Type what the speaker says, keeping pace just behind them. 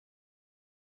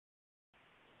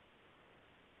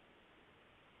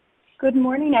Good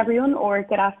morning, everyone, or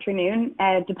good afternoon,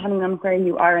 depending on where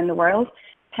you are in the world.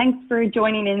 Thanks for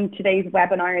joining in today's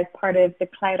webinar as part of the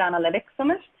Cloud Analytics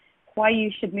Summit, Why You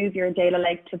Should Move Your Data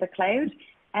Lake to the Cloud.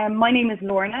 My name is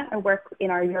Lorna. I work in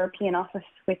our European office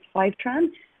with Fivetran,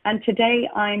 and today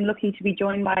I'm lucky to be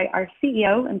joined by our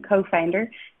CEO and co-founder,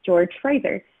 George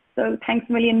Fraser. So thanks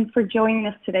a million for joining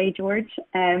us today, George.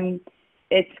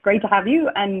 It's great to have you,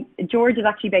 and George is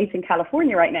actually based in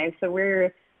California right now, so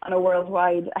we're on a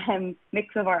worldwide mix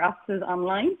of our offices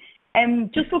online.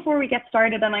 Just before we get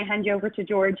started and I hand you over to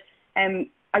George,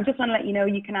 I just want to let you know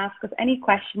you can ask us any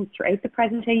questions throughout the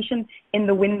presentation in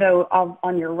the window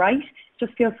on your right.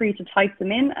 Just feel free to type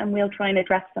them in and we'll try and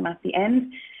address them at the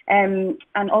end.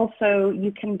 And also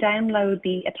you can download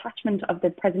the attachment of the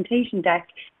presentation deck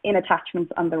in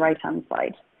attachments on the right-hand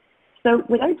side. So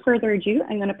without further ado,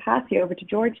 I'm going to pass you over to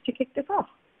George to kick this off.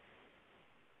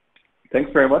 Thanks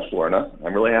very much, Lorna.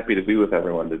 I'm really happy to be with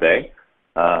everyone today.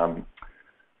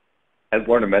 As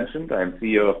Lorna mentioned, I'm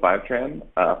CEO of Fivetran.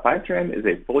 Fivetran is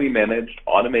a fully managed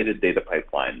automated data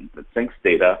pipeline that syncs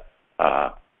data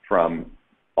from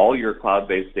all your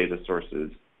cloud-based data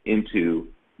sources into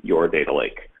your data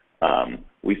lake.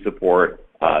 We support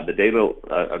a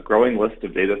growing list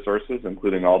of data sources,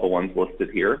 including all the ones listed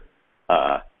here.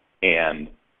 And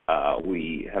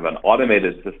we have an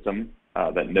automated system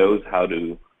that knows how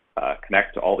to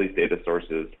connect to all these data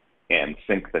sources and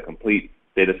sync the complete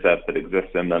data set that exists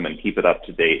in them and keep it up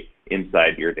to date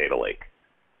inside your data lake.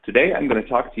 Today, I'm going to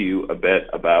talk to you a bit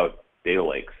about data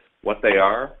lakes, what they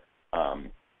are,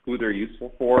 who they're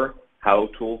useful for, how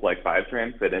tools like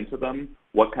Fivetran fit into them,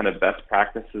 what kind of best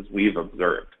practices we've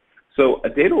observed. So a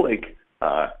data lake,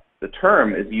 the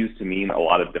term is used to mean a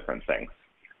lot of different things.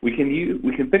 We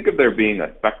can think of there being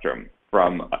a spectrum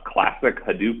from a classic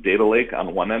Hadoop data lake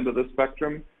on one end of the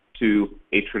spectrum to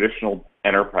a traditional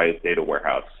enterprise data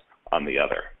warehouse on the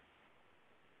other.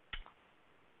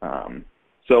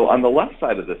 So on the left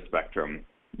side of the spectrum,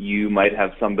 you might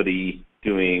have somebody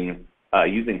using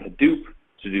Hadoop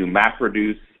to do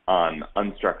MapReduce on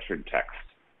unstructured text.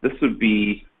 This would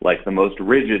be like the most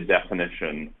rigid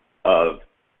definition of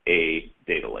a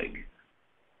data lake.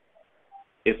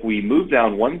 If we move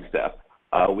down one step,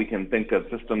 we can think of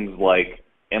systems like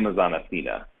Amazon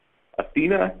Athena.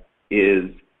 Athena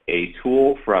is a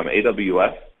tool from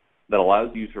AWS that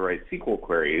allows you to write SQL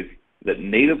queries that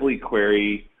natively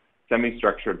query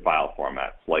semi-structured file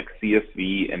formats like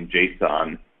CSV and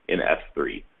JSON in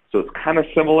S3. So it's kind of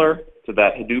similar to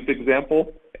that Hadoop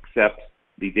example, except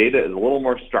the data is a little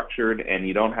more structured and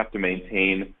you don't have to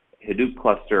maintain a Hadoop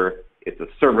cluster. It's a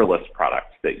serverless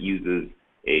product that uses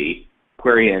a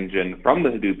query engine from the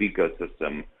Hadoop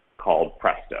ecosystem called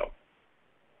Presto.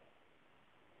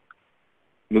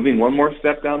 Moving one more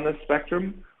step down this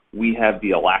spectrum, we have the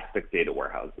elastic data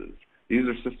warehouses. These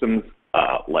are systems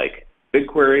like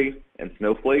BigQuery and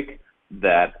Snowflake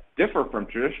that differ from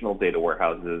traditional data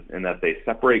warehouses in that they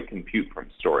separate compute from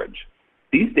storage.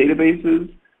 These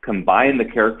databases combine the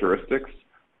characteristics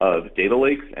of data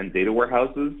lakes and data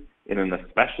warehouses in an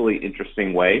especially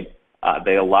interesting way.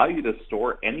 They allow you to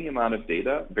store any amount of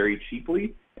data very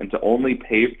cheaply and to only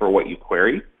pay for what you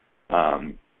query.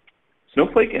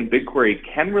 Snowflake and BigQuery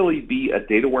can really be a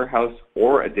data warehouse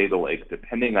or a data lake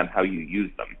depending on how you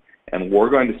use them. And we're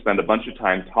going to spend a bunch of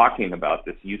time talking about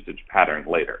this usage pattern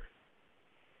later.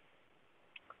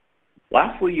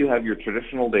 Lastly, you have your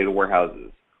traditional data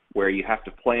warehouses where you have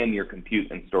to plan your compute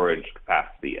and storage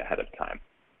capacity ahead of time.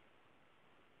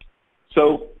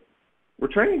 So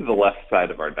returning to the left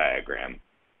side of our diagram,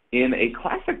 in a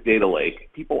classic data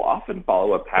lake, people often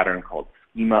follow a pattern called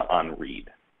schema on read.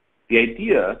 The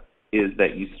idea is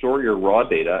that you store your raw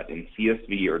data in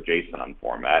CSV or JSON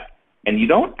format, and you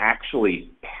don't actually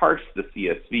parse the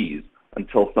CSVs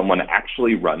until someone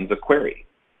actually runs a query.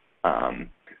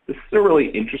 This is a really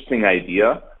interesting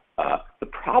idea. The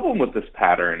problem with this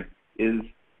pattern is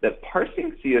that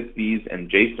parsing CSVs and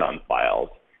JSON files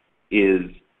is,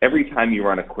 every time you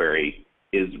run a query,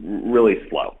 is really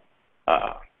slow.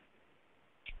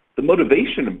 The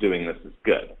motivation of doing this is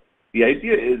good. The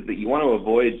idea is that you want to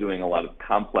avoid doing a lot of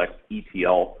complex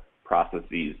ETL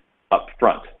processes up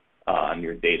front on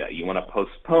your data. You want to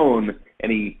postpone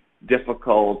any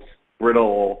difficult,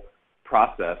 brittle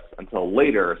process until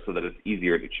later so that it's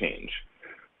easier to change.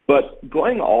 But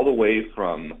going all the way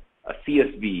from a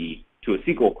CSV to a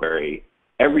SQL query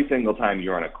every single time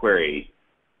you run a query,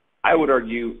 I would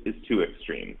argue, is too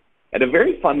extreme. At a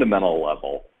very fundamental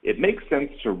level, it makes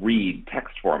sense to read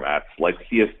text formats like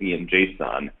CSV and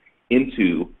JSON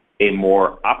into a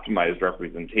more optimized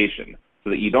representation so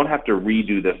that you don't have to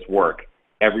redo this work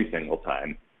every single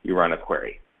time you run a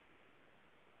query.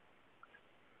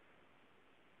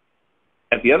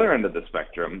 At the other end of the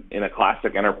spectrum, in a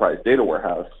classic enterprise data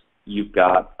warehouse, you've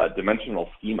got a dimensional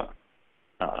schema.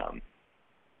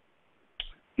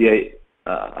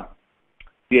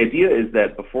 The idea is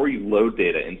that before you load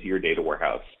data into your data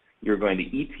warehouse, you're going to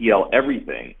ETL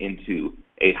everything into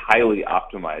a highly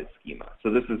optimized schema.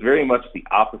 So this is very much the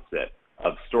opposite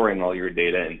of storing all your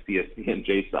data in CSV and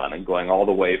JSON and going all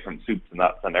the way from soup to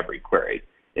nuts on every query.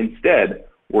 Instead,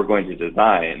 we're going to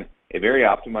design a very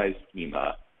optimized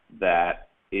schema that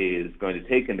is going to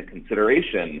take into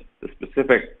consideration the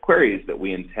specific queries that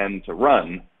we intend to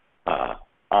run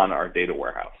on our data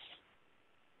warehouse.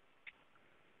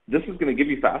 This is going to give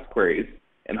you fast queries,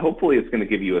 and hopefully it's going to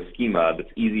give you a schema that's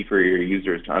easy for your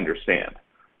users to understand.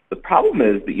 The problem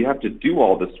is that you have to do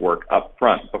all this work up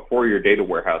front before your data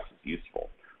warehouse is useful.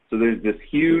 So there's this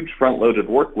huge front-loaded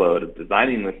workload of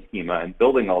designing this schema and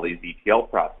building all these ETL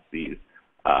processes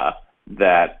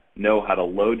that know how to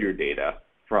load your data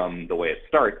from the way it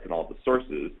starts and all the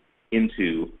sources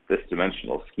into this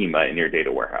dimensional schema in your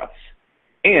data warehouse.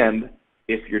 And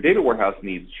if your data warehouse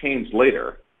needs change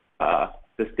later,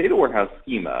 this data warehouse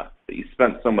schema that you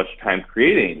spent so much time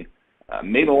creating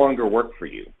may no longer work for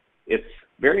you. It's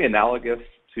very analogous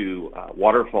to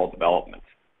waterfall development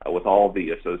with all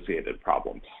the associated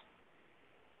problems.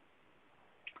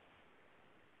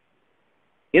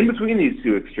 In between these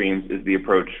two extremes is the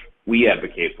approach we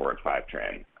advocate for at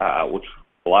Fivetran, which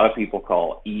a lot of people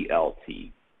call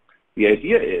ELT. The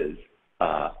idea is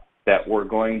that we're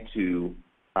going to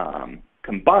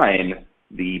combine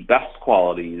the best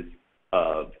qualities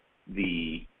of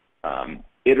the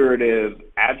iterative,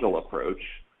 agile approach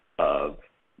of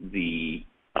the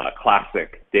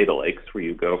classic data lakes, where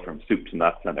you go from soup to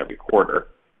nuts on every query,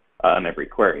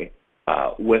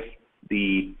 with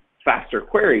the faster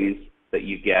queries that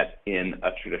you get in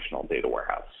a traditional data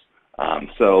warehouse.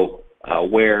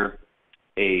 Where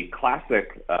a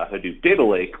classic Hadoop data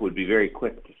lake would be very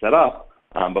quick to set up,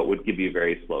 but would give you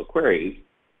very slow queries,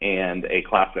 and a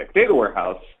classic data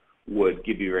warehouse would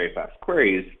give you very fast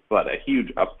queries, but a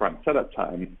huge upfront setup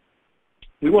time,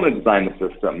 we want to design a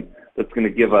system that's going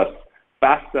to give us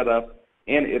fast setup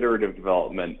and iterative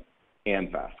development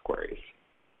and fast queries.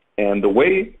 And the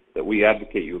way that we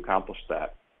advocate you accomplish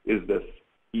that is this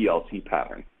ELT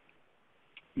pattern.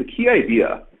 The key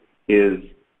idea is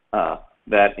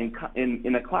that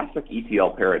in a classic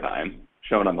ETL paradigm,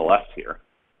 shown on the left here,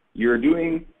 you're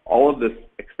doing all of this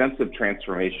extensive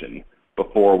transformation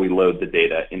before we load the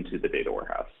data into the data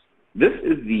warehouse. This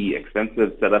is the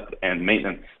extensive setup and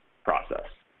maintenance process.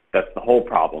 That's the whole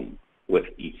problem with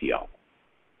ETL.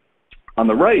 On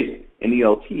the right, in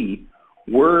ELT,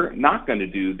 we're not going to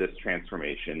do this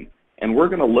transformation, and we're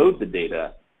going to load the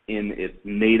data in its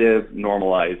native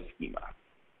normalized schema.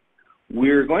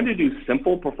 We're going to do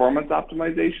simple performance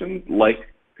optimizations,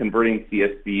 like converting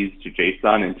CSVs to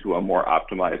JSON into a more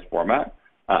optimized format.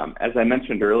 As I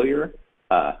mentioned earlier,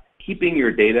 keeping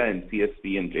your data in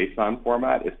CSV and JSON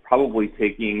format is probably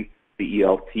taking the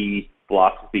ELT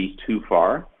philosophy too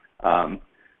far.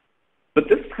 But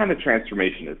this kind of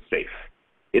transformation is safe.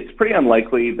 It's pretty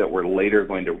unlikely that we're later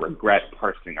going to regret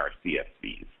parsing our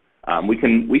CSVs.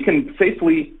 We can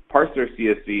safely parse our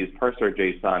CSVs, parse our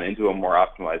JSON into a more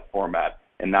optimized format,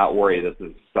 and not worry that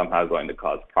this is somehow going to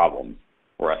cause problems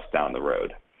for us down the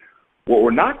road. What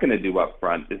we're not going to do up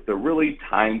front is the really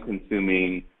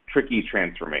time-consuming, tricky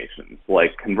transformations,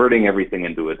 like converting everything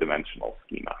into a dimensional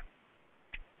schema.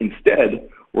 Instead,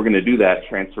 we're going to do that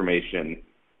transformation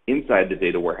inside the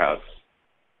data warehouse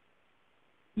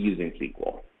using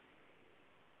SQL.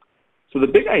 So the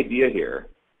big idea here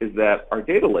is that our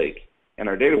data lake and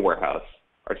our data warehouse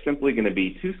are simply going to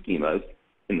be two schemas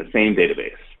in the same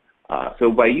database.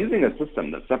 So by using a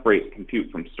system that separates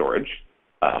compute from storage,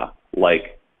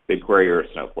 like BigQuery or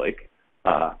Snowflake,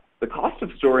 the cost of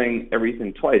storing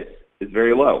everything twice is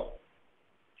very low.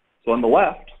 So on the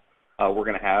left, we're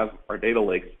going to have our data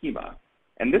lake schema,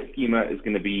 and this schema is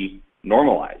going to be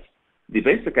normalized. The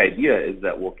basic idea is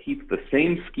that we'll keep the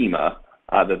same schema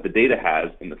that the data has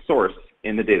in the source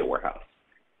in the data warehouse.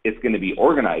 It's going to be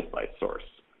organized by source.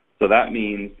 So that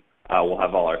means we'll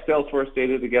have all our Salesforce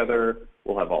data together,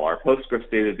 we'll have all our Postgres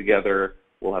data together,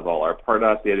 we'll have all our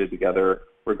Pardot data together.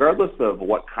 Regardless of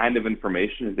what kind of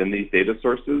information is in these data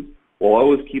sources, we'll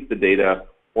always keep the data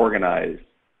organized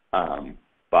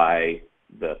by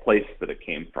the place that it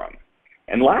came from.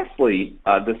 And lastly,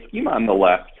 the schema on the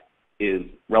left is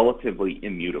relatively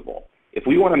immutable. If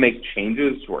we want to make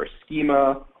changes to our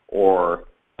schema or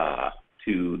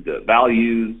to the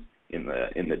values in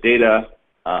the data,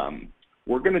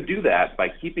 we're going to do that by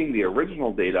keeping the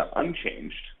original data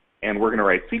unchanged, and we're going to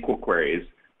write SQL queries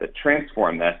that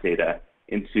transform that data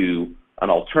into an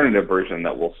alternative version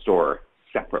that we'll store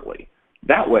separately.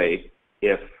 That way,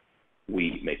 if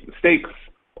we make mistakes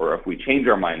or if we change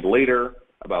our mind later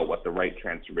about what the right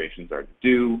transformations are to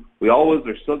do, we always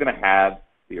are still going to have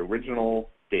the original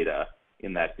data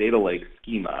in that data lake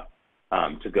schema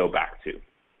to go back to.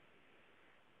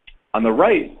 On the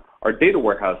right, our data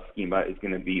warehouse schema is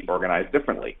going to be organized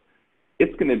differently.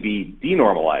 It's going to be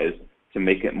denormalized to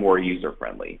make it more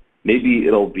user-friendly. Maybe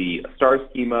it'll be a star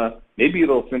schema. Maybe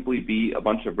it'll simply be a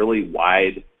bunch of really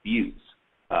wide views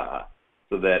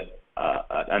so that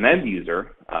an end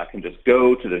user can just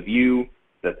go to the view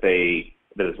that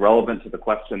is relevant to the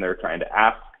question they're trying to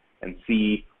ask and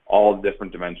see all the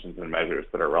different dimensions and measures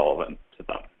that are relevant to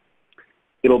them.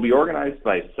 It'll be organized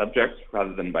by subject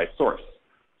rather than by source.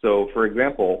 So for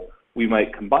example, we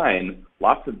might combine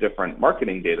lots of different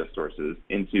marketing data sources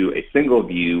into a single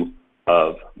view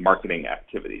of marketing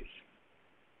activities.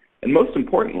 And most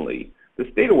importantly, this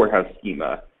data warehouse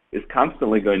schema is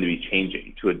constantly going to be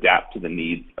changing to adapt to the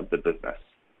needs of the business.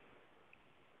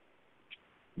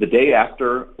 The day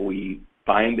after we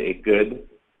find a good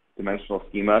dimensional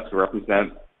schema to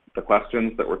represent the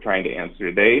questions that we're trying to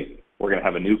answer today, we're going to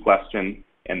have a new question,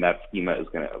 and that schema is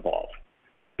going to evolve.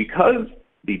 Because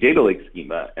the data lake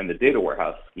schema and the data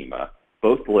warehouse schema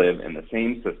both live in the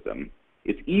same system,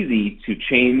 it's easy to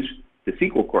change the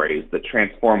SQL queries that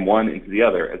transform one into the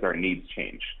other as our needs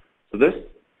change. So this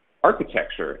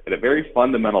architecture at a very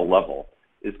fundamental level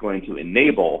is going to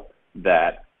enable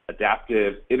that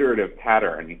adaptive, iterative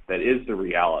pattern that is the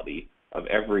reality of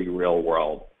every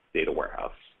real-world data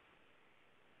warehouse.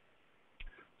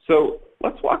 So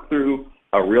let's walk through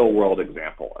a real-world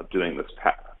example of doing this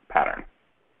pattern.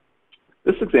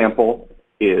 This example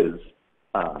is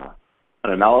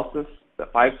an analysis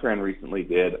that Fivetran recently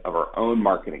did of our own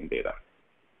marketing data.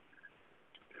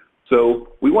 So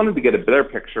we wanted to get a better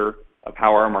picture of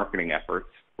how our marketing efforts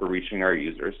were reaching our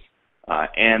users.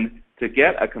 And to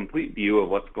get a complete view of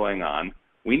what's going on,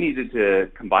 we needed to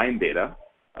combine data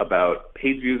about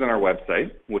page views on our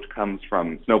website, which comes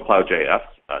from Snowplow.js,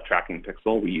 a tracking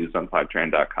pixel we use on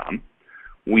Fivetran.com.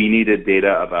 We needed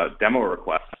data about demo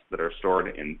requests that are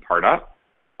stored in Pardot,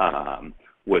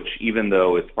 which, even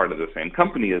though it's part of the same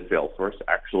company as Salesforce,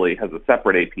 actually has a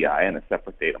separate API and a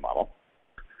separate data model.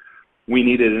 We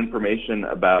needed information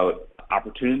about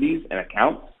opportunities and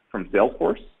accounts from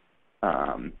Salesforce,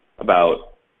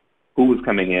 about who was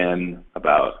coming in,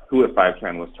 about who at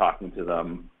Fivetran was talking to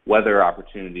them, whether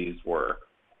opportunities were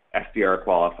SDR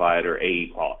qualified or AE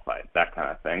qualified, that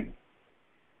kind of thing.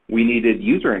 We needed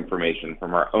user information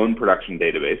from our own production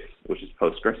database, which is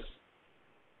Postgres.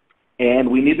 And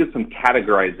we needed some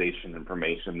categorization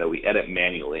information that we edit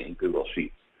manually in Google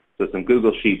Sheets. So some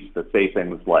Google Sheets that say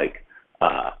things like,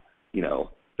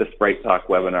 this Bright Talk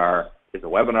webinar is a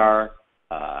webinar,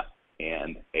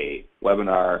 and a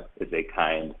webinar is a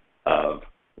kind of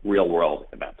real-world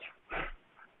event.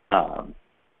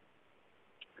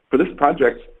 For this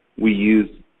project, we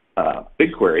used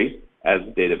BigQuery as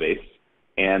a database,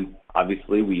 and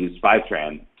obviously we used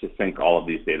Fivetran to sync all of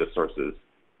these data sources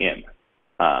in.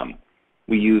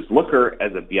 We used Looker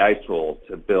as a BI tool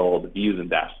to build views and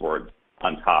dashboards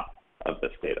on top of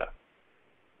this data.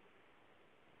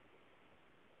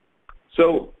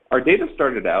 So our data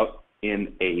started out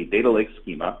in a data lake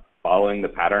schema following the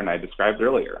pattern I described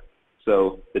earlier.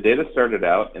 So the data started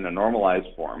out in a normalized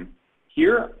form.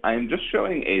 Here, I'm just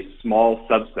showing a small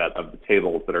subset of the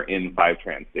tables that are in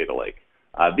Fivetran's data lake.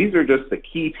 These are just the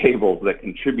key tables that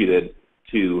contributed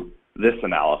to this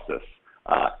analysis.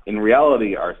 In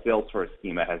reality, our Salesforce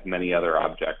schema has many other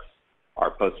objects.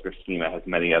 Our Postgres schema has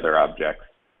many other objects.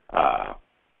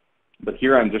 But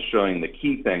here I'm just showing the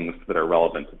key things that are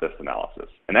relevant to this analysis.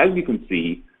 And as you can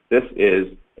see, this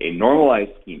is a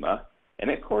normalized schema, and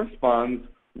it corresponds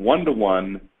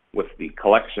one-to-one with the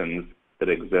collections that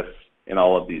exist in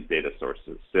all of these data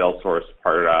sources: Salesforce,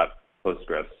 Pardot,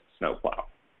 Postgres, Snowplow.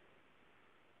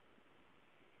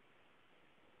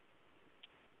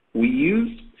 We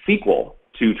used SQL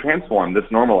to transform this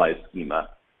normalized schema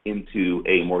into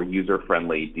a more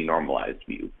user-friendly denormalized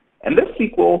view. And this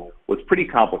SQL was pretty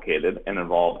complicated and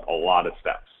involved a lot of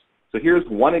steps. So here's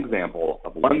one example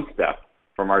of one step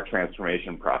from our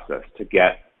transformation process to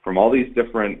get from all these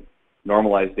different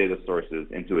normalized data sources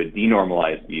into a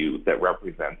denormalized view that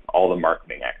represents all the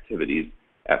marketing activities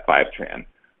at Fivetran.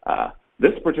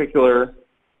 This particular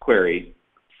query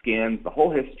scans the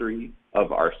whole history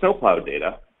of our Snowplow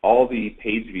data, all the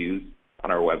page views on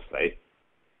our website,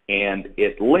 and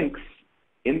it links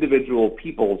individual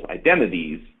people's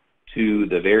identities to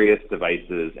the various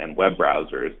devices and web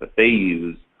browsers that they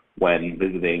use when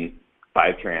visiting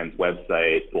Fivetran's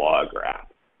website, blog, or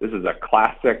app. This is a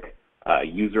classic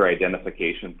user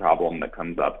identification problem that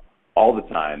comes up all the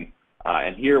time.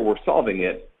 And here we're solving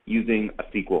it using a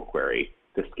SQL query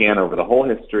to scan over the whole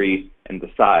history and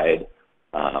decide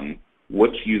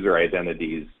which user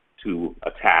identities to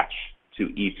attach to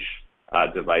each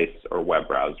device or web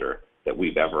browser that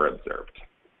we've ever observed.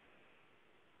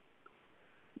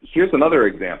 Here's another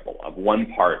example of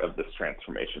one part of this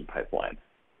transformation pipeline.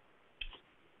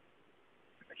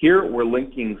 Here we're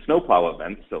linking snowplow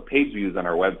events, so page views on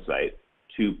our website,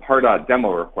 to Pardot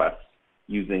demo requests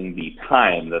using the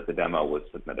time that the demo was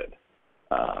submitted.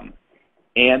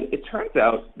 And it turns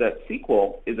out that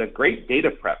SQL is a great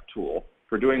data prep tool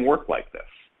for doing work like this.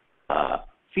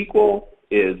 SQL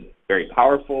is very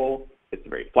powerful, it's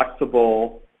very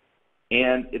flexible,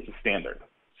 and it's a standard.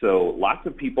 So lots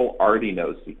of people already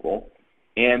know SQL.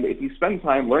 And if you spend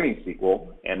time learning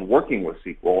SQL and working with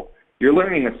SQL, you're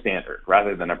learning a standard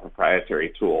rather than a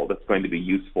proprietary tool that's going to be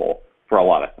useful for a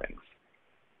lot of things.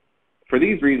 For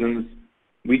these reasons,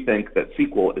 we think that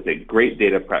SQL is a great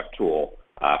data prep tool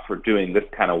for doing this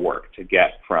kind of work, to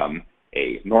get from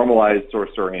a normalized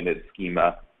source-oriented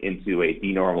schema into a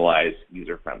denormalized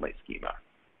user-friendly schema.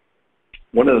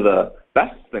 One of the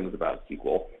best things about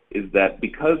SQL is that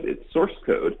because it's source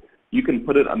code, you can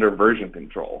put it under version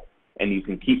control, and you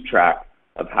can keep track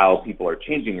of how people are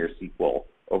changing your SQL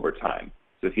over time.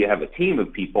 So if you have a team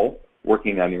of people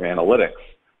working on your analytics,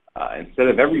 instead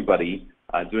of everybody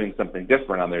doing something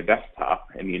different on their desktop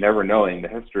and you never knowing the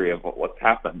history of what's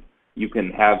happened, you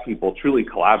can have people truly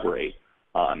collaborate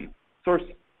on source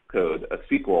code of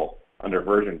SQL under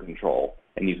version control,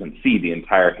 and you can see the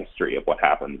entire history of what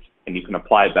happens, and you can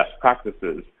apply best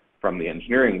practices from the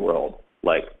engineering world,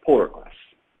 like pull requests.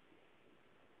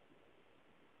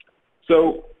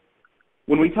 So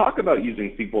when we talk about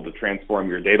using SQL to transform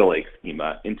your data lake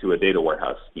schema into a data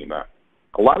warehouse schema,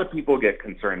 a lot of people get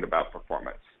concerned about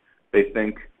performance. They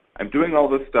think, I'm doing all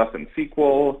this stuff in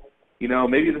SQL,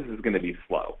 maybe this is going to be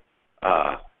slow.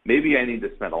 Maybe I need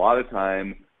to spend a lot of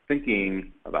time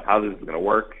thinking about how this is going to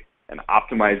work and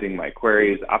optimizing my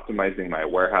queries, optimizing my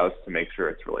warehouse to make sure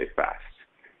it's really fast.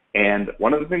 And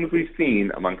one of the things we've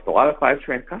seen amongst a lot of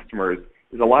Fivetran customers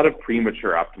is a lot of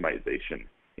premature optimization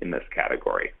in this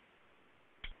category.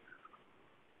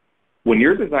 When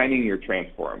you're designing your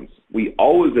transforms, we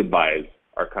always advise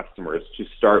our customers to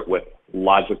start with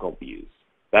logical views.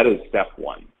 That is step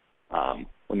one.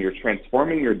 When you're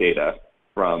transforming your data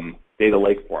from data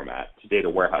lake format to data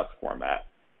warehouse format,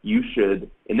 you should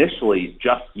initially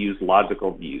just use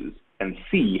logical views and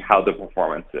see how the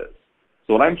performance is.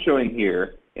 So what I'm showing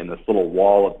here in this little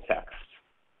wall of text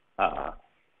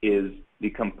is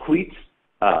the complete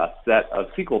set of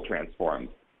SQL transforms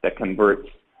that converts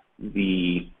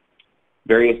the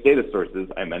various data sources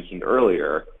I mentioned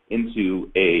earlier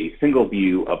into a single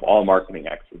view of all marketing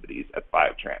activities at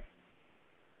Fivetran.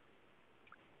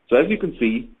 So as you can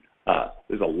see,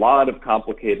 there's a lot of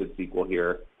complicated SQL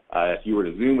here. If you were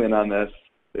to zoom in on this,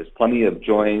 there's plenty of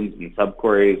joins and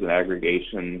subqueries and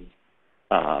aggregations.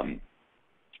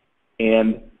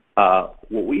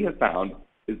 What we have found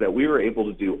is that we were able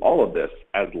to do all of this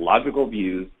as logical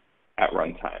views at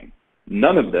runtime.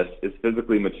 None of this is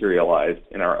physically materialized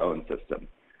in our own system.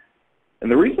 And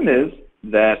the reason is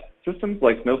that systems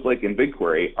like Snowflake and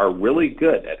BigQuery are really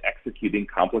good at executing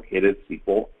complicated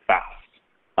SQL fast.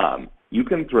 You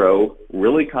can throw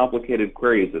really complicated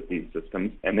queries at these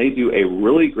systems, and they do a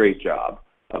really great job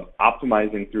of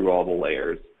optimizing through all the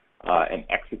layers and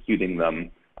executing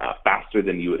them faster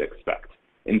than you would expect.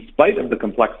 In spite of the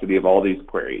complexity of all these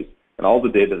queries and all the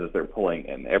data that they're pulling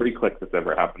in, every click that's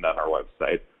ever happened on our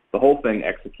website, the whole thing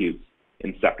executes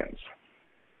in seconds.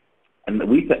 And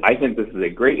I think this is a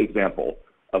great example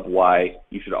of why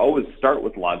you should always start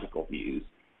with logical views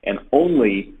and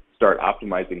only start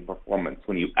optimizing performance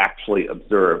when you actually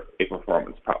observe a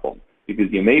performance problem, because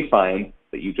you may find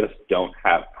that you just don't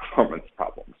have performance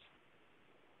problems.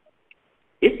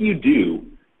 If you do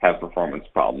have performance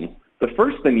problems, the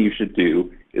first thing you should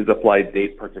do is apply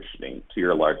date partitioning to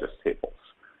your largest tables.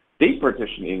 Date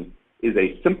partitioning is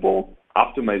a simple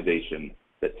optimization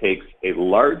that takes a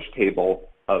large table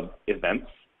of events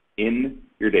in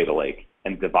your data lake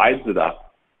and divides it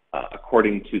up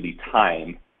according to the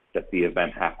time that the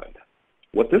event happened.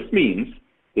 What this means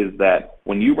is that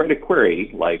when you write a query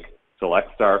like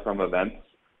select star from events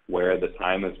where the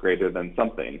time is greater than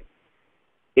something,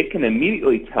 it can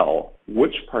immediately tell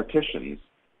which partitions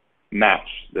match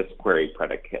this query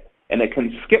predicate. And it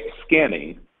can skip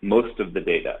scanning most of the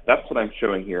data. That's what I'm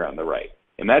showing here on the right.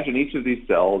 Imagine each of these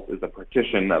cells is a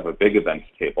partition of a big events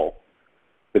table.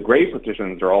 The gray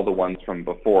partitions are all the ones from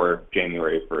before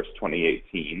January 1st,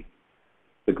 2018.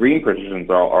 The green partitions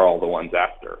are all the ones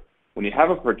after. When you have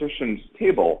a partitioned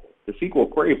table, the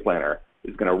SQL Query Planner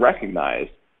is going to recognize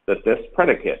that this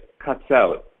predicate cuts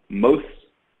out most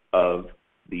of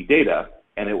the data,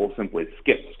 and it will simply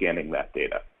skip scanning that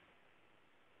data.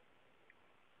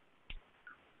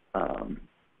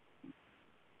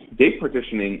 Date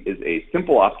partitioning is a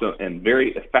simple and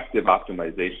very effective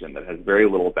optimization that has very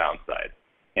little downside.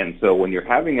 And so when you're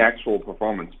having actual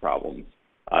performance problems,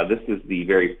 this is the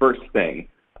very first thing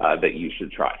that you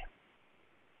should try.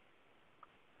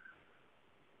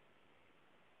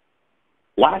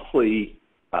 Lastly,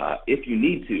 if you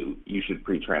need to, you should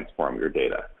pre-transform your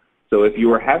data. So if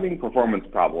you are having performance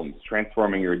problems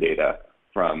transforming your data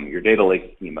from your data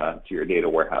lake schema to your data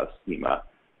warehouse schema,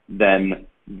 then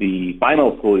the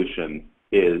final solution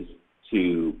is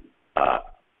to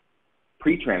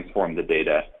pre-transform the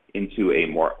data into a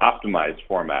more optimized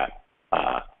format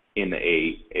in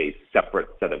a separate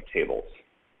set of tables.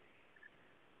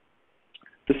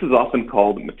 This is often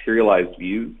called materialized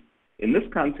views. In this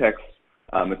context,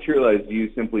 materialized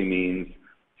view simply means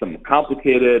some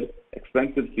complicated,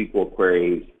 expensive SQL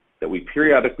queries that we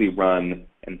periodically run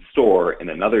and store in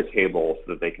another table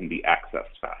so that they can be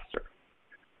accessed faster.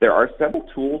 There are several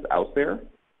tools out there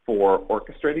for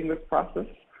orchestrating this process.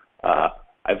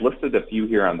 I've listed a few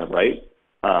here on the right.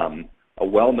 A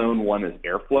well-known one is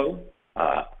Airflow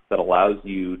that allows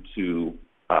you to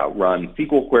run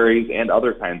SQL queries and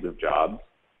other kinds of jobs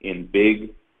in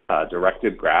big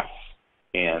directed graphs.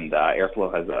 And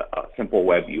Airflow has a simple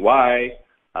web UI,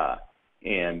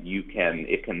 and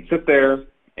it can sit there,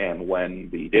 and when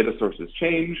the data sources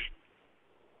change,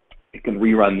 it can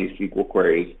rerun these SQL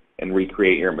queries and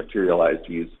recreate your materialized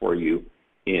views for you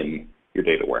in your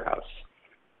data warehouse.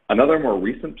 Another more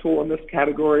recent tool in this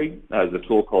category is a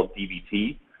tool called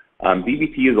dbt.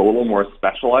 dbt is a little more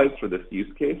specialized for this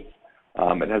use case.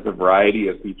 It has a variety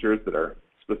of features that are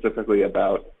specifically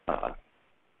about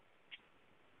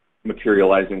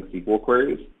materializing SQL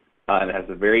queries, and it has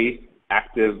a very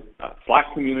active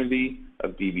Slack community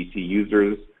of dbt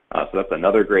users, so that's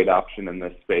another great option in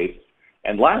this space.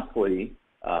 And lastly,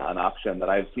 an option that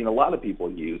I've seen a lot of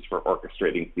people use for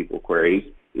orchestrating SQL queries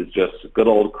is just good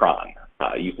old cron.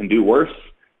 You can do worse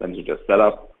than to just set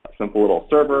up a simple little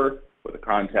server with a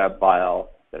cron tab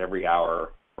file that every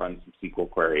hour runs some SQL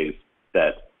queries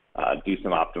that do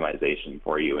some optimization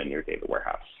for you in your data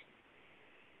warehouse.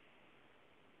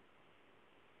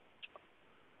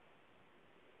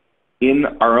 In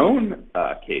our own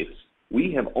case,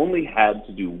 we have only had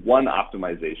to do one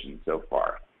optimization so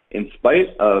far. In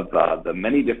spite of the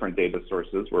many different data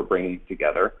sources we're bringing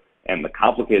together and the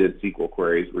complicated SQL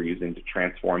queries we're using to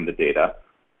transform the data,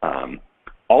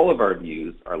 all of our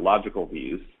views are logical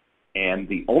views, and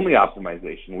the only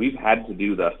optimization we've had to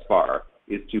do thus far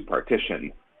is to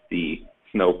partition the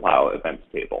snowplow events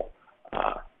table.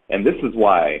 And this is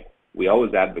why we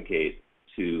always advocate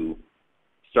to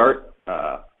start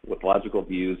with logical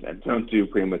views and don't do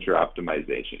premature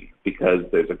optimization, because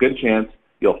there's a good chance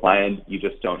you'll find you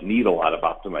just don't need a lot of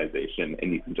optimization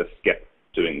and you can just skip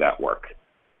doing that work.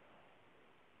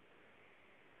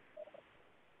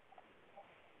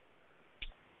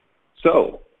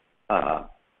 So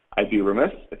I'd be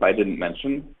remiss if I didn't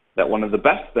mention that one of the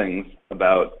best things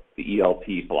about the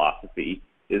ELT philosophy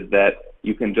is that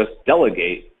you can just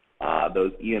delegate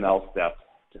those E&L steps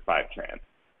to Fivetran.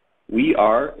 We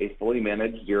are a fully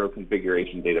managed zero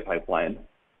configuration data pipeline.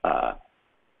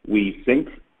 We sync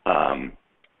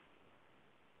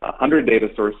 100 data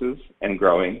sources and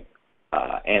growing.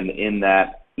 And in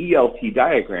that ELT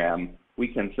diagram, we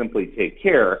can simply take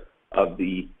care of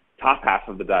the top half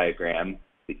of the diagram,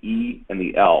 the E and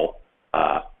the L.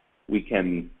 We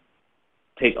can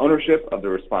take ownership of the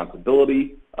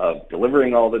responsibility of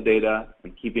delivering all the data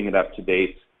and keeping it up to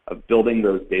date, of building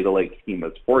those data lake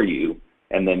schemas for you,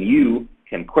 and then you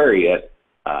can query it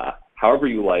however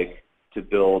you like to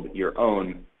build your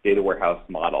own data warehouse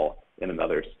model in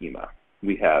another schema.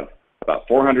 We have about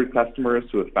 400 customers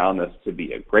who have found this to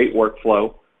be a great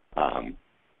workflow. And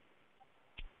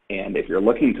if you're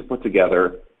looking to put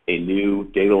together a new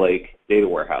data lake data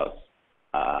warehouse,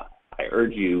 I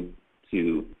urge you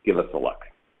to give us a look.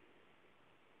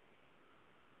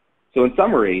 So in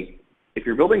summary, if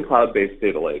you're building cloud-based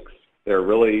data lakes, there are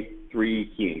really three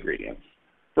key ingredients.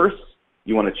 First,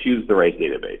 you want to choose the right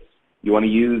database. You want to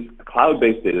use a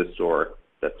cloud-based data store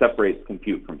that separates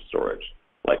compute from storage,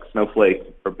 like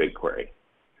Snowflake or BigQuery.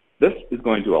 This is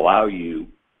going to allow you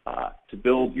to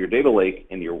build your data lake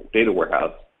and your data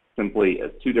warehouse simply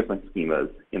as two different schemas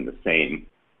in the same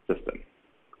system.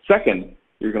 Second,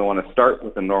 you're going to want to start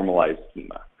with a normalized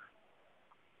schema.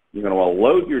 You're going to want to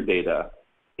load your data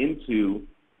into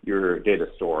your data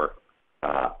store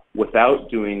without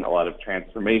doing a lot of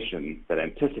transformation that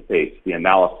anticipates the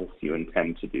analysis you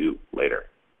intend to do later.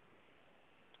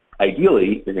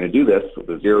 Ideally, you're going to do this with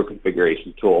a zero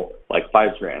configuration tool like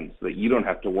Fivetran so that you don't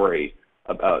have to worry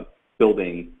about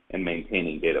building and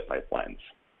maintaining data pipelines.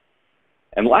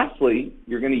 And lastly,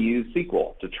 you're going to use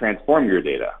SQL to transform your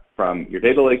data from your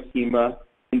data lake schema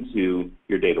into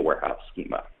your data warehouse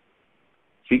schema.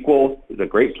 SQL is a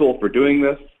great tool for doing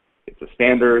this. It's a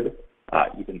standard.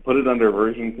 You can put it under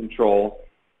version control.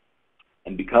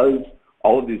 And because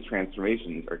all of these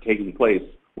transformations are taking place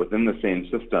within the same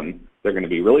system, they're going to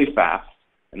be really fast,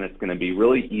 and it's going to be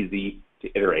really easy to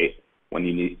iterate when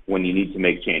you need to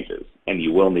make changes, and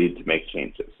you will need to make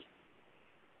changes.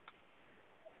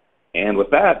 And with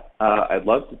that, I'd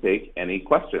love to take any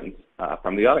questions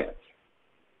from the audience.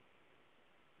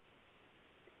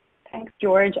 Thanks,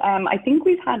 George. I think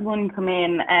we've had one come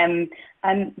in,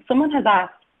 and someone has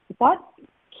asked, what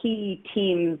key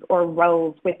teams or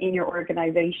roles within your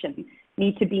organization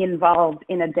need to be involved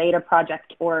in a data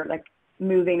project or like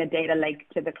moving a data lake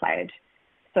to the cloud?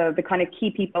 So the kind of key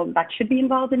people that should be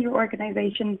involved in your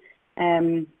organization,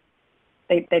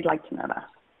 they'd like to know that.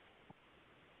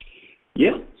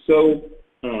 Yeah, so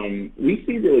we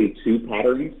see really two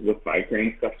patterns with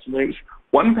Fivetran customers.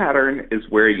 One pattern is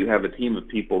where you have a team of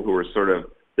people who are sort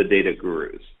of the data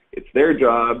gurus. It's their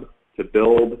job to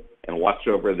build and watch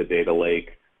over the data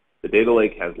lake. The data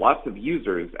lake has lots of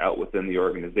users out within the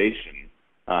organization,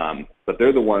 but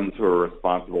they're the ones who are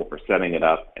responsible for setting it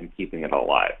up and keeping it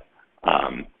alive.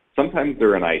 Sometimes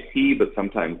they're in IT, but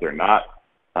sometimes they're not.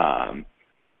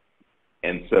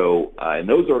 And so in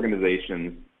those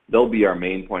organizations, they'll be our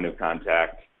main point of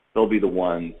contact. They'll be the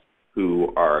ones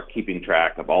who are keeping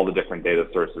track of all the different data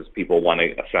sources people want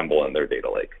to assemble in their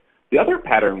data lake. The other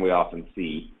pattern we often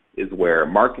see is where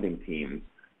marketing teams,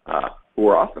 who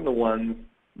are often the ones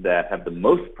that have the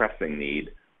most pressing need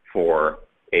for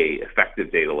a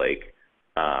effective data lake,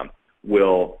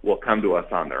 will come to us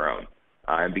on their own.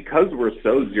 And because we're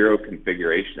so zero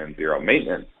configuration and zero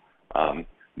maintenance,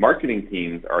 marketing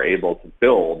teams are able to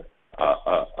build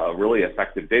a really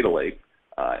effective data lake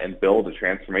and build a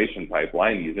transformation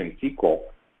pipeline using SQL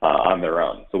on their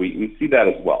own. So we see that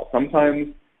as well.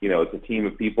 Sometimes, it's a team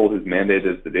of people whose mandate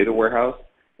is the data warehouse,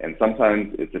 and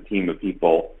sometimes it's a team of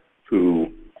people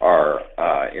who are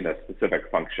in a specific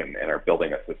function and are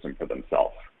building a system for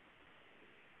themselves.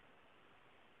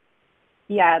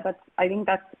 Yeah, I think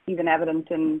that's even evident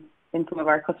in some of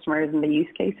our customers and the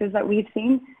use cases that we've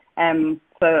seen.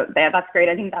 So that's great.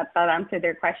 I think that answered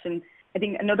their question. I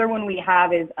think another one we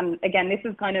have is, and again, this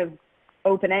is kind of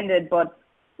open-ended, but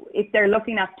if they're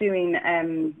looking at doing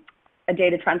a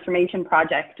data transformation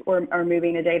project or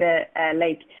moving a data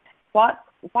lake, what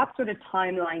sort of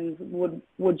timelines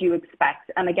would you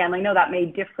expect? And again, I know that may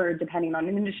differ depending on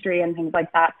industry and things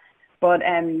like that, but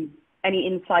any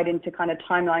insight into kind of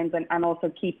timelines and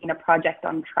also keeping a project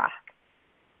on track?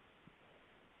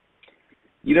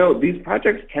 These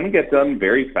projects can get done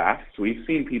very fast. We've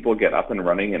seen people get up and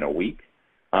running in a week.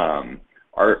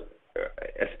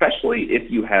 Especially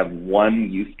if you have one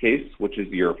use case, which is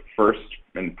your first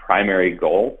and primary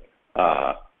goal,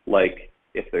 like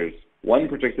if there's one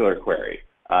particular query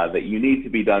that you need to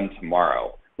be done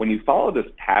tomorrow. When you follow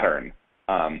this pattern,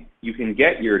 you can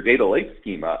get your data lake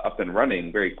schema up and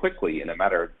running very quickly in a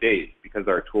matter of days because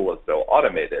our tool is so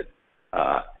automated.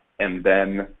 And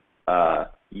then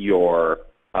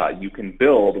you can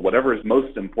build whatever is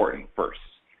most important first.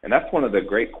 And that's one of the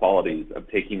great qualities of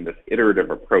taking this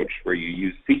iterative approach where you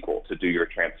use SQL to do your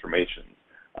transformations.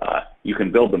 You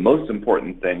can build the most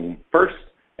important thing first,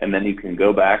 and then you can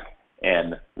go back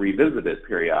and revisit it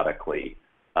periodically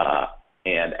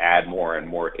and add more and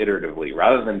more iteratively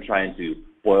rather than trying to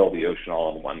boil the ocean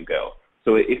all in one go.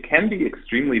 So it can be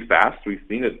extremely fast. We've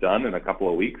seen it done in a couple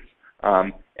of weeks.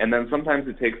 And then sometimes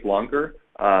it takes longer.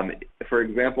 For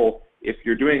example, if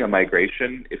you're doing a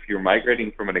migration, if you're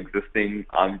migrating from an existing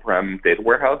on-prem data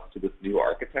warehouse to this new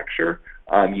architecture,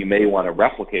 you may want to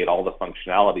replicate all the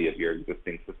functionality of your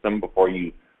existing system before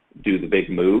you do the big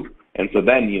move. And so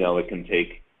then, it can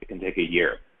take a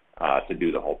year to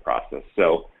do the whole process.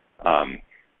 So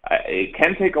it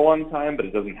can take a long time, but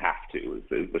it doesn't have to, is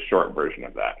the short version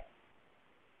of that.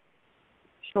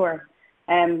 Sure.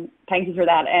 Thank you for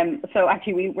that. So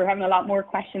actually, we're having a lot more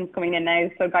questions coming in now.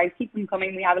 So guys, keep them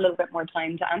coming. We have a little bit more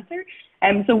time to answer.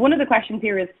 So one of the questions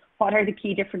here is, what are the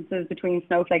key differences between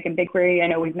Snowflake and BigQuery? I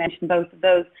know we've mentioned both of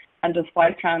those. And does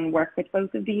Fivetran work with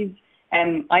both of these?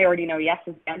 I already know yes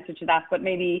is the answer to that, but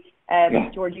maybe,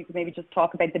 George, you could maybe just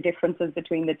talk about the differences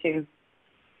between the two.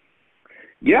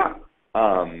 Yeah.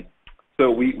 So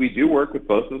we do work with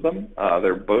both of them.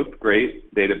 They're both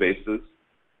great databases.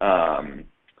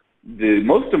 The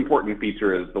most important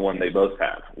feature is the one they both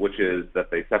have, which is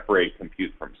that they separate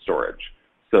compute from storage,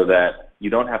 so that you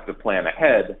don't have to plan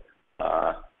ahead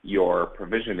your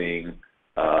provisioning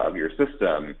of your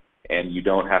system, and you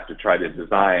don't have to try to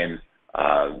design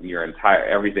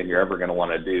everything you're ever going to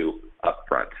want to do up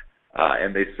front.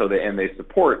 And they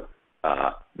support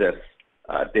this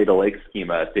data lake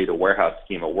schema, data warehouse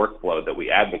schema workflow that we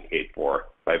advocate for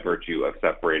by virtue of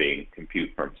separating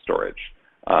compute from storage.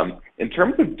 In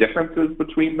terms of differences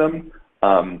between them,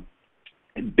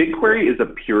 BigQuery is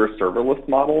a pure serverless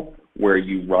model where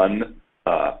you run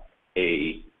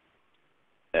a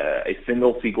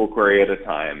single SQL query at a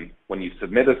time. When you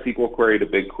submit a SQL query to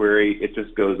BigQuery, it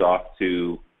just goes off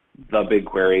to the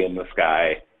BigQuery in the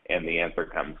sky, and the answer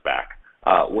comes back.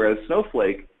 Whereas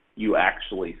Snowflake, you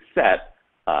actually set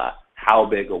how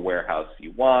big a warehouse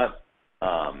you want,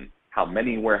 how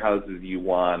many warehouses you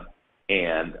want,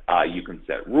 and you can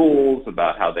set rules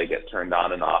about how they get turned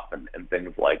on and off and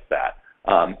things like that.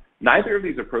 Neither of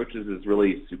these approaches is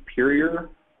really superior.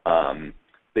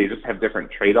 They just have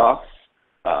different trade-offs.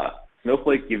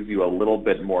 Snowflake gives you a little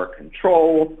bit more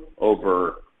control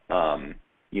over,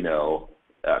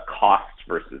 cost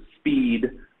versus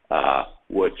speed,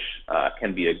 which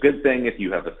can be a good thing if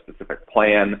you have a specific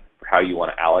plan for how you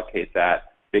want to allocate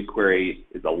that. BigQuery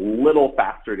is a little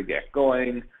faster to get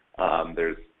going.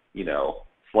 There's,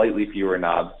 slightly fewer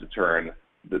knobs to turn,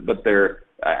 but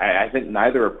I think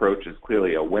neither approach is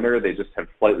clearly a winner. They just have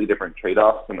slightly different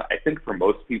trade-offs, and I think for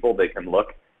most people, they can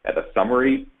look at a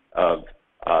summary of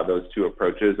those two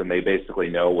approaches, and they basically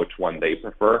know which one they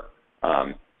prefer.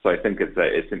 So I think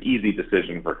it's an easy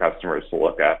decision for customers to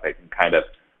look at. They can kind of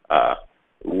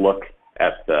look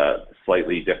at the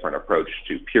slightly different approach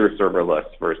to pure serverless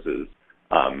versus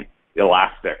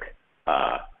elastic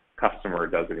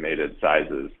customer-designated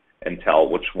sizes and tell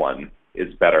which one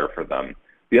is better for them.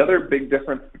 The other big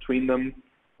difference between them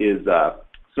is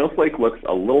Snowflake looks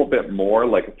a little bit more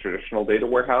like a traditional data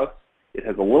warehouse. It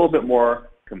has a little bit more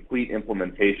complete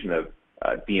implementation of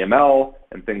DML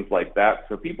and things like that.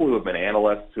 So people who have been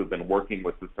analysts, who have been working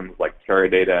with systems like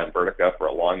Teradata and Vertica for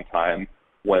a long time,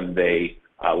 when they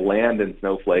land in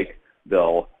Snowflake,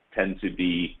 they'll tend to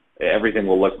be, everything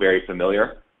will look very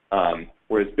familiar.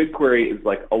 Whereas BigQuery is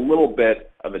like a little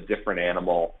bit of a different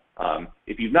animal.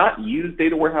 If you've not used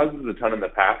data warehouses a ton in the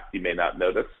past, you may not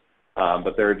notice,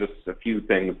 but there are just a few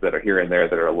things that are here and there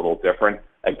that are a little different.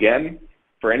 Again,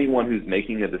 for anyone who's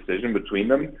making a decision between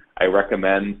them, I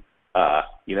recommend,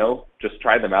 just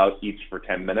try them out each for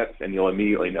 10 minutes, and you'll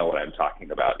immediately know what I'm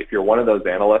talking about. If you're one of those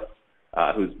analysts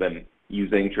who's been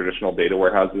using traditional data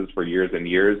warehouses for years and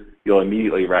years, you'll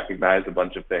immediately recognize a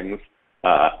bunch of things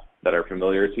that are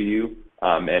familiar to you.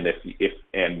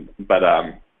 But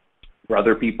for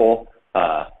other people,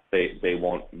 they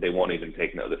won't even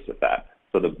take notice of that.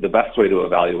 So the best way to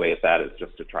evaluate that is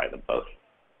just to try them both.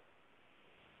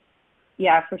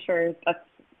 Yeah, for sure.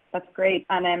 That's great.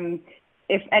 And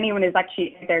if anyone is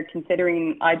actually there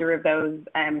considering either of those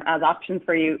as options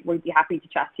for you, we'd be happy to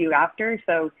chat to you after.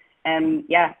 So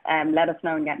let us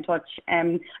know and get in touch.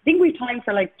 I think we have time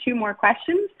for like 2 more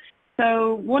questions.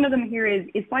 So one of them here is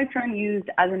Fivetran used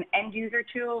as an end user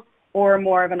tool or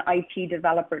more of an IT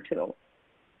developer tool?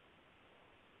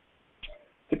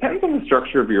 Depends on the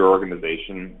structure of your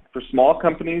organization. For small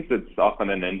companies, it's often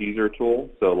an end user tool.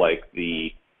 So like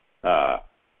the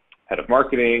head of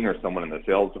marketing or someone in the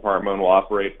sales department will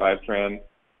operate Fivetran.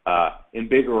 In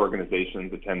bigger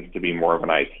organizations, it tends to be more of an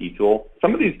IT tool.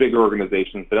 Some of these bigger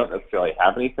organizations, they don't necessarily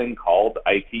have anything called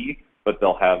IT, but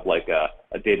they'll have like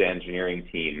a data engineering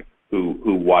team who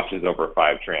watches over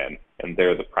Fivetran, and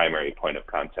they're the primary point of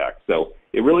contact. So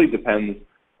it really depends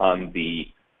on the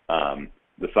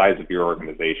size of your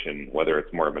organization, whether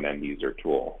it's more of an end user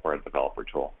tool or a developer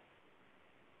tool.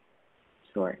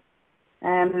 Sure.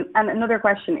 And another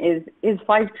question is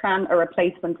Fivetran a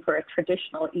replacement for a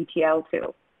traditional ETL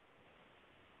tool?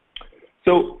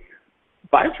 So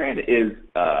Fivetran is,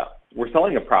 we're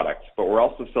selling a product, but we're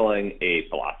also selling a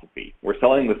philosophy. We're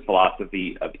selling this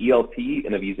philosophy of ELT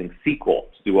and of using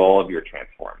SQL to do all of your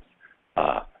transforms.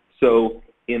 So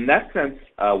in that sense,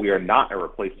 we are not a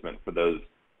replacement for those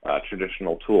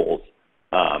traditional tools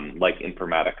like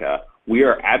Informatica. We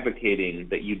are advocating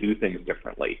that you do things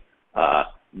differently,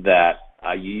 that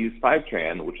you use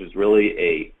Fivetran, which is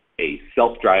really a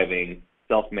self-driving,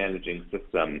 self-managing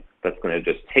system that's going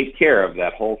to just take care of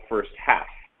that whole first half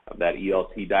of that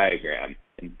ELT diagram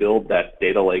and build that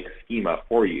data lake schema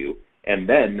for you. And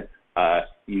then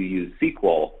you use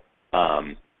SQL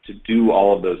to do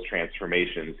all of those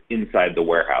transformations inside the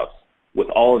warehouse with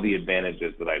all of the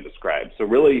advantages that I described. So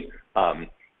really,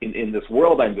 in this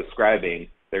world I'm describing,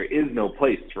 there is no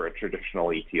place for a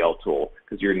traditional ETL tool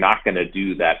because you're not going to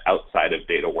do that outside of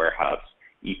data warehouse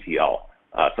ETL.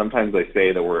 Sometimes I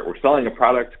say that we're selling a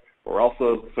product, but we're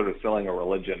also sort of selling a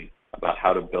religion about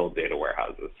how to build data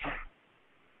warehouses.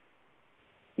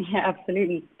 Yeah,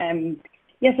 absolutely.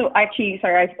 Yeah, so actually,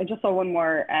 sorry, I just saw one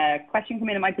more question come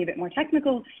in. It might be a bit more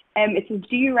technical. It says,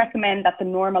 do you recommend that the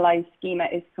normalized schema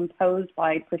is composed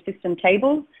by persistent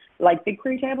tables, like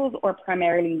BigQuery tables, or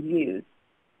primarily views?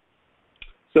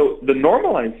 So the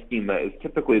normalized schema is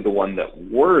typically the one that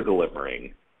we're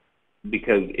delivering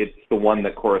because it's the one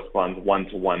that corresponds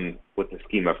one-to-one with the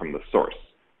schema from the source.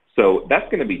 So that's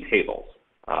going to be tables.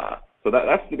 So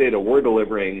that's the data we're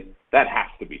delivering. That has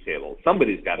to be tables.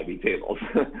 Somebody's got to be tables.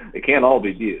 It can't all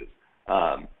be views.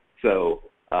 So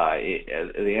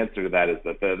the answer to that is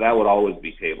that that would always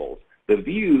be tables. The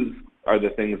views are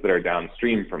the things that are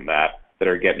downstream from that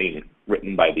are getting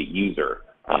written by the user.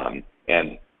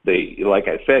 And like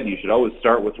I said, you should always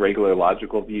start with regular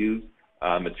logical views.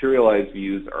 Materialized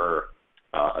views are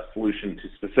a solution to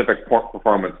specific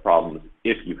performance problems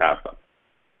if you have them.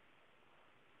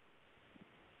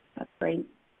 That's great.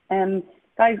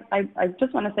 Guys, I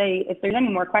just want to say, if there's any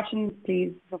more questions,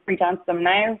 please feel free to answer them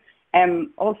now.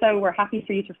 Also, we're happy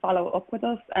for you to follow up with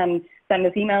us and send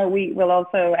us email. We will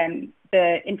also,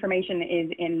 the information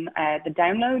is in the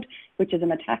download, which is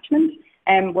an attachment.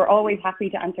 We're always happy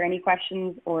to answer any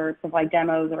questions or provide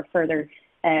demos or further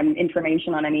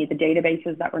information on any of the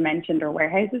databases that were mentioned or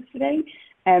warehouses today.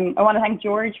 I want to thank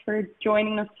George for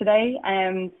joining us today.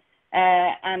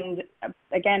 And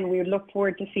again, we would look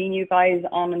forward to seeing you guys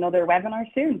on another webinar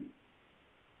soon.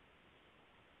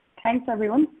 Thanks,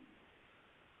 everyone.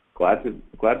 Glad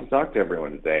to talk to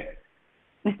everyone today.